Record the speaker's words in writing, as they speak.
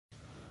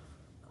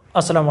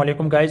Assalamu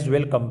alaikum guys,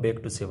 welcome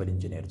back to Civil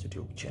Engineers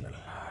YouTube channel.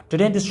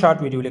 Today in this short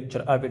video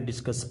lecture I will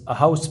discuss a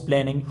house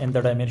planning in the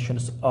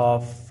dimensions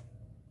of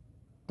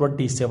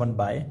 27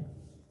 by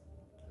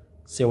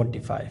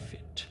 75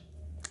 feet.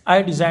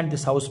 I designed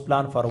this house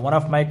plan for one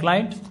of my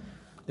clients.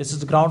 This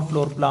is ground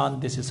floor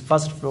plan, this is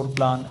first floor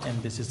plan,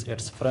 and this is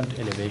its front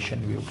elevation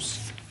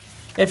views.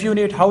 If you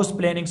need house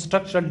planning,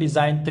 structural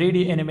design,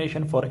 3D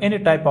animation for any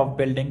type of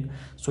building,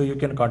 so you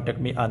can contact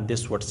me on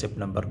this WhatsApp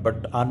number,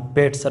 but on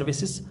paid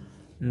services,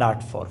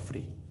 not for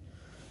free.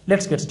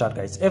 Let's get started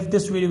guys. If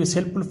this video is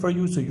helpful for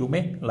you, so you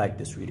may like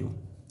this video.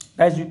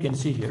 As you can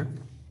see here,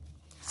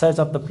 size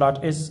of the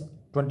plot is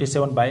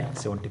 27 by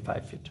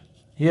 75 feet.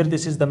 Here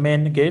this is the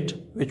main gate,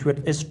 which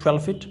width is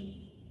 12 feet.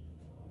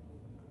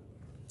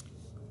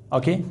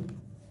 Okay,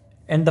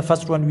 and the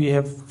first one we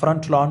have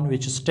front lawn,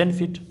 which is 10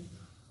 feet.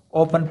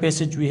 Open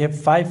passage we have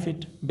 5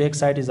 feet. Back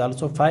side is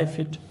also 5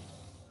 feet.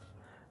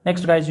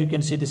 Next guys, you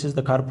can see this is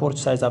the car porch.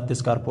 Size of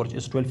this car porch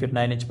is 12 feet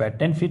 9 inch by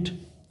 10 feet.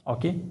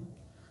 Okay,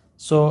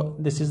 so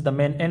this is the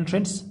main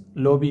entrance.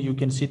 Lobby, you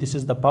can see this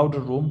is the powder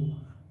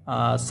room.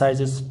 Size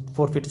is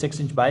 4 feet 6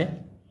 inch by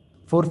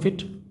 4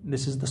 feet.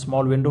 This is the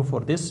small window for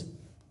this.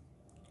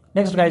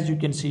 Next guys, you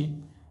can see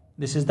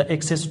this is the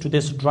access to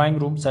this drawing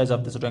room. Size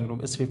of this drawing room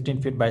is 15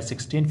 feet by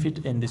 16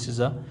 feet, and this is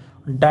a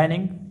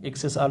dining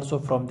access also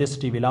from this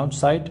TV lounge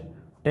side,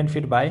 10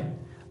 feet by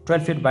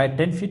 12 feet by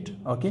 10 feet.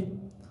 Okay,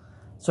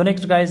 so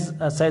next guys,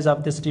 size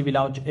of this TV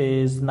lounge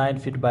is 9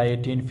 feet by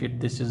 18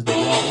 feet. This is the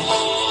window.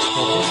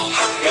 Okay.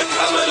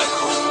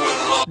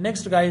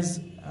 Next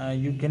guys,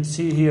 you can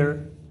see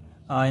here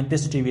in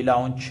this TV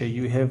lounge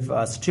you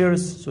have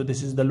stairs. So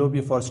this is the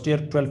lobby for stair,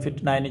 12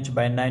 feet 9 inch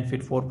by 9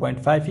 feet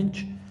 4.5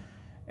 inch,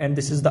 and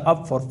this is the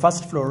up for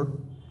first floor,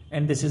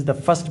 and this is the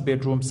first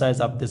bedroom. Size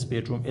of this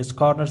bedroom is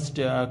corner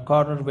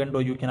window.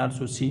 You can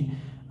also see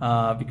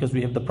because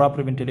we have the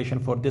proper ventilation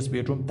for this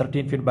bedroom,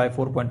 13 feet by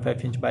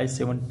 4.5 inch by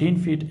 17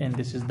 feet, and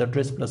this is the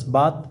dress plus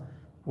bath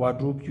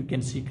wardrobe. You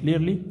can see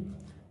clearly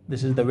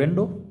this is the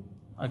window,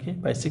 okay,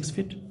 by 6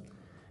 feet.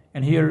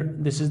 And here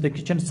this is the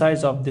kitchen.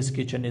 Size of this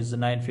kitchen is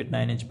 9 feet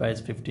 9 inch by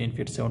 15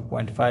 feet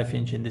 7.5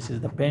 inch, and this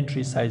is the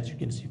pantry. Size you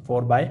can see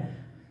 4 by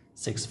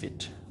 6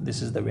 feet.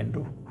 This is the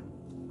window,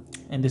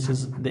 and this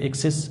is the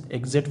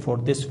exit for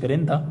this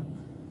veranda.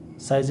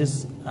 Size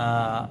is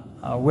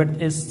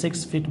width is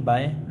 6 feet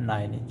by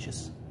 9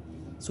 inches.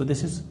 So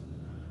this is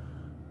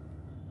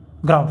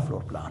ground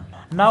floor plan.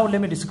 Now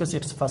let me discuss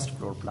its first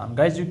floor plan.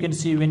 Guys, you can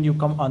see when you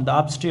come on the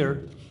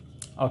upstairs,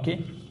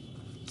 okay,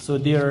 so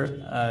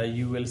there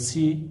you will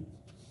see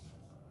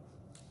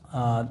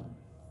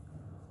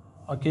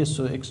okay,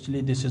 so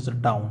actually this is a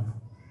down.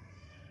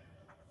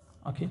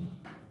 Okay,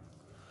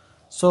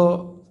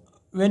 so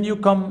when you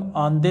come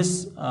on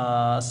this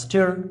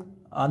stair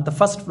on the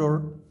first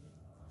floor,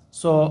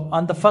 so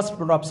on the first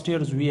floor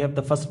upstairs we have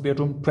the first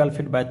bedroom, 12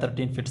 feet by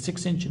 13 feet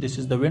 6 inch. This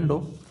is the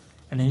window,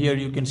 and here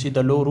you can see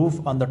the low roof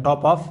on the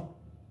top of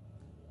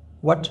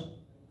what?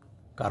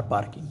 Car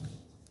parking.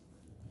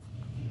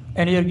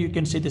 And here you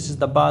can see this is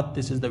the bath.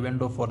 This is the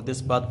window for this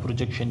bath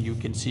projection. You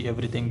can see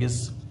everything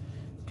is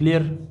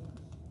clear.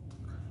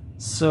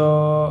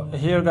 So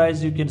here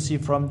guys, you can see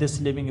from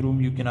this living room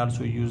you can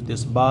also use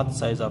this bath.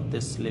 Size of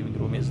this living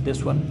room is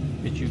this one,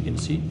 which you can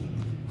see,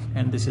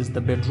 and this is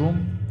the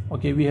bedroom.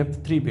 Okay, we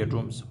have 3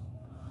 bedrooms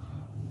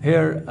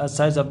here.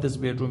 Size of this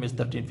bedroom is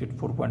 13 feet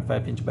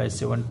 4.5 inch by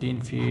 17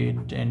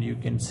 feet, and you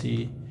can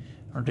see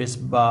this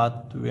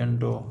bath,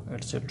 window,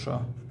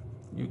 etc.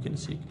 You can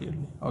see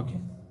clearly. Okay,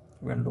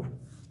 window.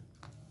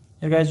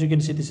 Here guys, you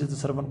can see this is the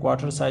servant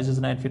quarter. Size is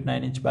 9 feet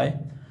 9 inch by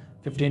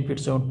 15 feet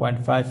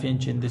 7.5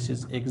 inch, and this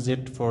is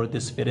exit for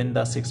this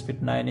veranda, 6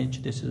 feet 9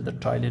 inch. This is the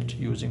toilet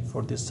using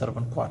for this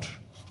servant quarter.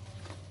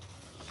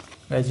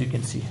 Guys, you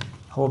can see.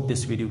 Hope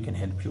this video can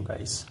help you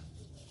guys.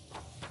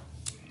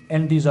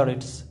 And these are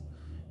its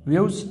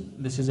views.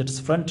 This is its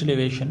front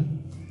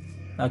elevation.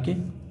 Okay,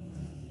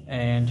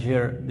 and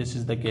here this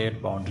is the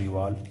gate boundary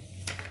wall.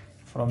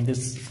 From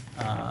this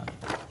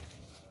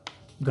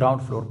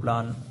ground floor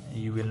plan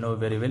you will know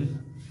very well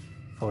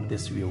for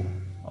this view.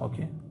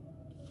 Okay,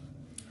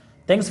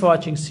 thanks for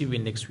watching. See you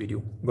in next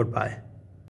video. Goodbye.